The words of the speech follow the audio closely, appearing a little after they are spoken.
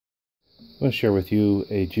want to share with you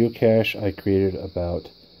a geocache I created about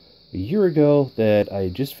a year ago that I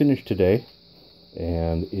just finished today,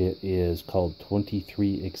 and it is called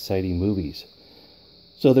 23 Exciting Movies.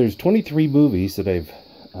 So there's 23 movies that I've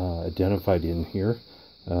identified in here,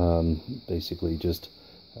 basically just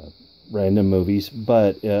random movies,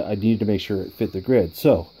 but I needed to make sure it fit the grid.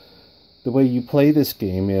 So the way you play this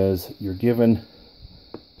game is you're given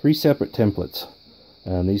 3 separate templates,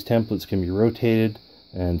 and these templates can be rotated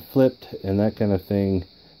and flipped and that kind of thing,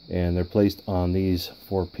 and they're placed on these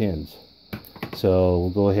 4 pins. So we'll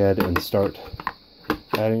go ahead and start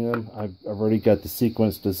adding them. I've already got the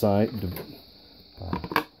sequence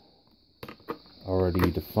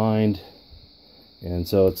already defined, and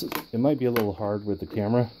so it might be a little hard with the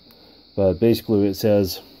camera, but basically it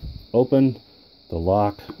says open the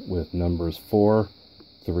lock with numbers 4,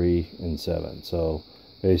 3, and 7. So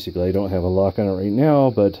basically I don't have a lock on it right now,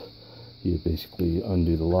 but you basically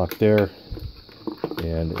undo the lock there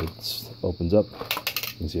and it opens up.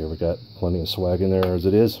 You can see I've got plenty of swag in there as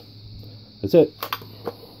it is. That's it.